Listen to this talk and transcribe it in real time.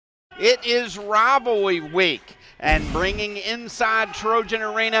It is rivalry week, and bringing inside Trojan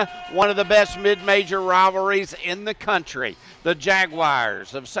Arena one of the best mid-major rivalries in the country. The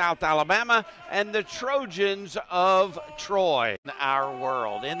Jaguars of South Alabama and the Trojans of Troy. Our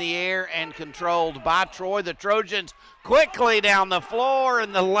world in the air and controlled by Troy. The Trojans quickly down the floor,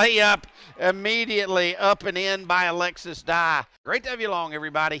 and the layup immediately up and in by Alexis Dye. Great to have you along,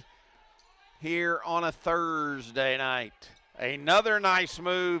 everybody, here on a Thursday night. Another nice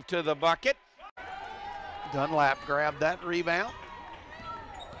move to the bucket. Dunlap grabbed that rebound.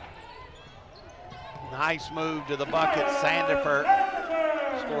 Nice move to the bucket. Sandifer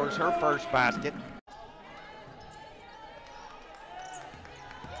scores her first basket.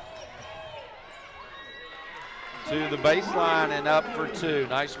 To the baseline and up for two.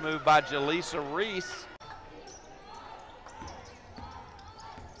 Nice move by Jaleesa Reese.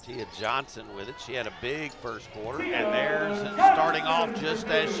 Tia Johnson with it. She had a big first quarter, and there's starting off just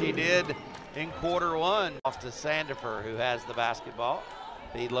as she did in quarter one. Off to Sandifer, who has the basketball.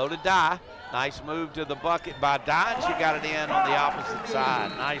 Feed low to Dye. Nice move to the bucket by Dye, and she got it in on the opposite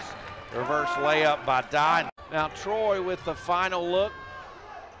side. Nice reverse layup by Dye. Now Troy with the final look.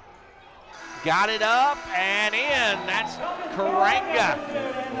 Got it up and in. That's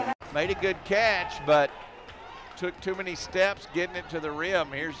Karanga. Made a good catch, but took too many steps getting it to the rim.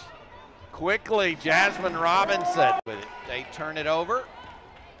 Here's quickly Jasmine Robinson with it. They turn it over.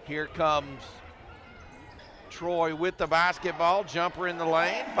 Here comes Troy with the basketball. Jumper in the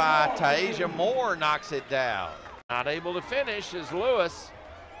lane by Taisha Moore, knocks it down. Not able to finish is Lewis.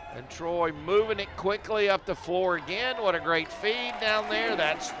 And Troy moving it quickly up the floor again. What a great feed down there.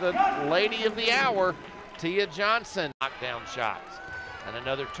 That's the lady of the hour, Tia Johnson. Knockdown shots. And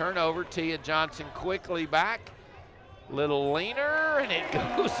another turnover. Tia Johnson quickly back. Little leaner, and it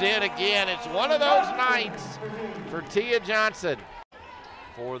goes in again. It's one of those nights for Tia Johnson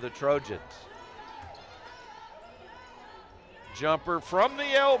for the Trojans. Jumper from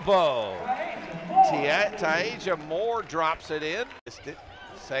the elbow. Taisha Moore drops it in.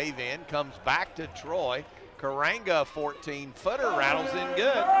 Save in, comes back to Troy. Karanga, 14-footer, rattles in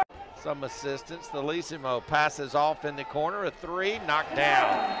good. Some assistance. Thelissimo passes off in the corner. A three, knocked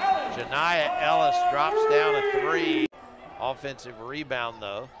down. Janiyah Ellis drops down a three. Offensive rebound,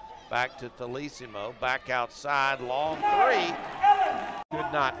 though. Back to Thelissimo. Back outside. Long three.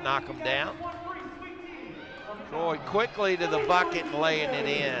 Could not knock him down. Troy quickly to the bucket and laying it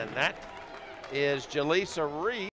in. That is Jaleesa Reese.